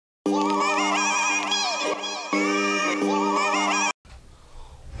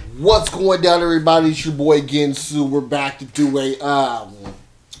What's going down, everybody? It's your boy Ginsu. We're back to do a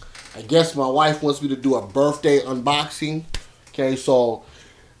I guess my wife wants me to do a birthday unboxing. Okay, so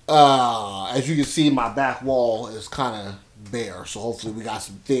as you can see, my back wall is kind of bare, so hopefully we got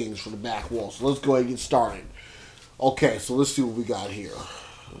some things for the back wall. So let's go ahead and get started. Okay, so let's see what we got here.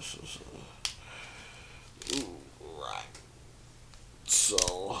 Right.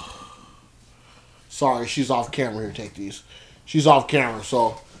 So, sorry, she's off camera. Here, take these. She's off camera,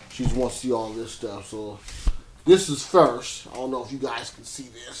 so she just wants to see all this stuff. So this is first. I don't know if you guys can see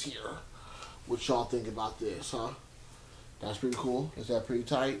this here. What y'all think about this, huh? That's pretty cool. Is that pretty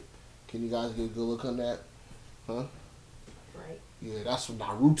tight? Can you guys get a good look on that? Huh? Right. Yeah, that's from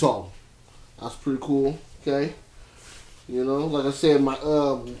Naruto. That's pretty cool. Okay. You know, like I said, my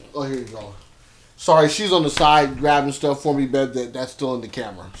oh, here you go. Sorry, she's on the side grabbing stuff for me, but that's still in the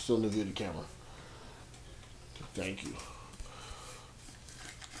camera. Still in the video camera. Thank you.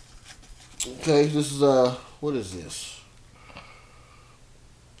 Okay, this is what is this?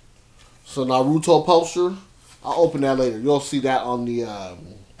 So Naruto poster. I'll open that later. You'll see that on the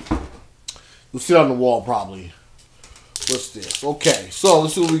you'll see it on the wall probably. What's this? Okay, so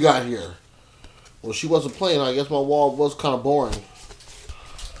let's see what we got here. Well, she wasn't playing. I guess my wall was kind of boring.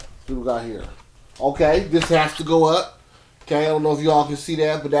 What we got here? Okay, this has to go up. Okay, I don't know if y'all can see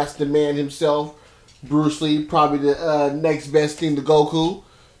that, but that's the man himself, Bruce Lee. Probably the next best thing to Goku.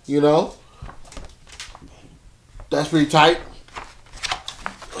 You know, that's pretty tight.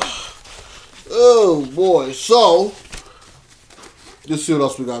 Oh boy! So let's see what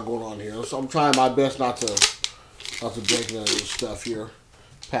else we got going on here. So I'm trying my best not to break none of this stuff here.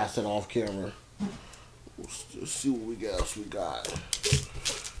 Pass it off camera. Let's see what else we got.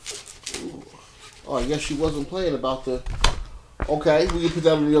 Ooh. Oh, I guess she wasn't playing about the... Okay, we can put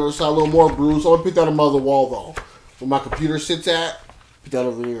that on the other side. A little more bruise. I'm going to put that on my other wall, though. Where my computer sits at, put that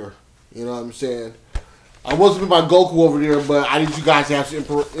over there. You know what I'm saying? I wasn't putting my Goku over there, but I need you guys to have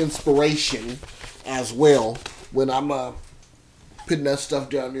some inspiration as well when I'm putting that stuff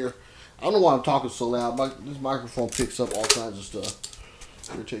down there. I don't know why I'm talking so loud. This microphone picks up all kinds of stuff.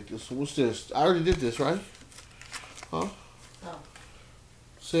 Here, take this. What's this? I already did this, right? Huh? Oh.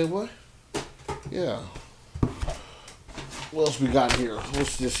 Say what? Yeah. What else we got here?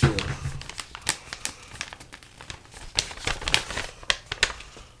 What's this here?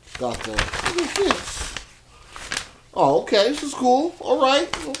 Got the... What is this? Oh, okay. This is cool. Alright.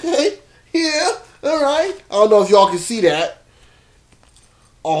 Okay. Yeah. Alright. I don't know if y'all can see that.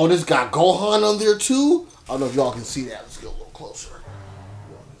 Oh, this got Gohan on there too? I don't know if y'all can see that. Let's get a little closer.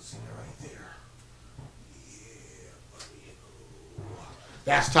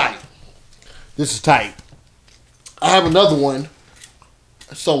 That's tight. This is tight. I have another one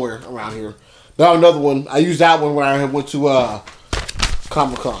somewhere around here. But I have another one. I used that one when I went to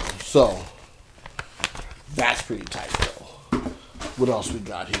Comic-Con. So, that's pretty tight, though. What else we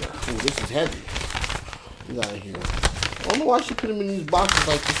got here? Ooh, this is heavy. We got it here. I don't know why she put them in these boxes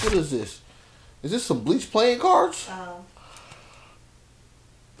like this. What is this? Is this some Bleach playing cards?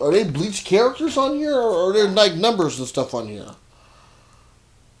 Are they Bleach characters on here? Or are there like numbers and stuff on here?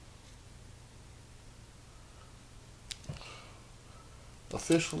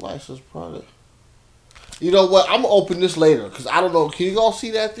 Official licensed product. You know what? I'm going to open this later. Because I don't know. Can you all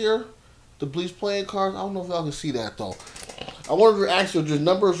see that there? The Bleach playing cards? I don't know if y'all can see that, though. I wonder if actually there's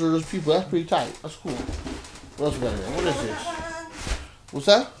numbers or there's people. That's pretty tight. That's cool. What else we got here? What is this? What's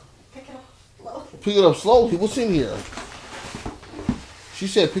that? Pick it up slowly. Pick it up slowly? What's in here? She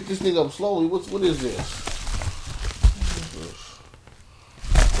said pick this thing up slowly. What is this?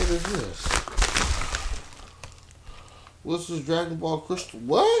 What is this? What's this Dragon Ball Crystal?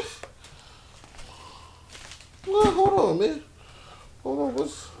 What? Well, hold on, man. Hold on, what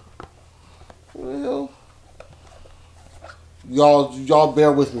the hell? Y'all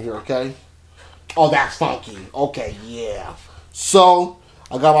bear with me here, okay? Oh, that's funky. Okay, yeah. So,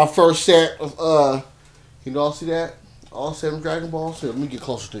 I got my first set of, can y'all see that? All 7 Dragon Balls. Here, let me get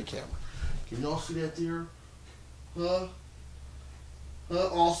closer to the camera. Can y'all see that there? Huh?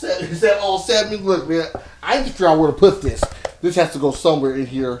 All 7. Is that all 7? Look, man, I need to figure out where to put this. This has to go somewhere in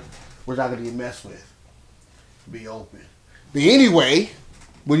here where it's not going to get messed with. Be open. But anyway,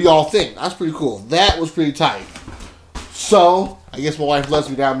 what do y'all think? That's pretty cool. That was pretty tight. So, I guess my wife loves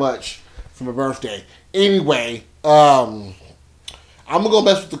me that much for my birthday. Anyway, I'm going to go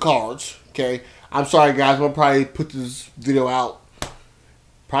mess with the cards, okay? I'm sorry, guys. I'm going to probably put this video out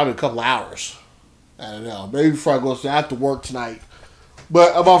probably a couple hours. I don't know. Maybe before I go. I have to work tonight.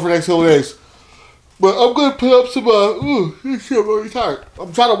 But I'm off for the next couple days. But I'm gonna put up some. This shit, I'm really tired.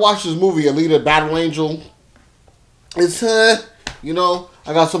 I'm trying to watch this movie, Alita: Battle Angel. It's you know,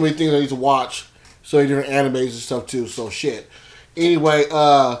 I got so many things I need to watch, so many different animes and stuff too. So shit. Anyway,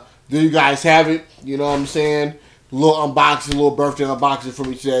 there you guys have it. You know what I'm saying? Little unboxing, little birthday unboxing for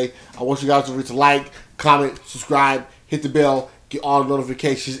me today. I want you guys to reach a like, comment, subscribe, hit the bell, get all the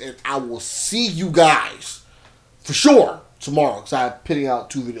notifications, and I will see you guys for sure tomorrow. Because I'm pitting out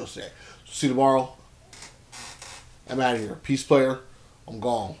 2 videos today. See you tomorrow. I'm out of here. Peace, player. I'm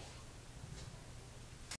gone.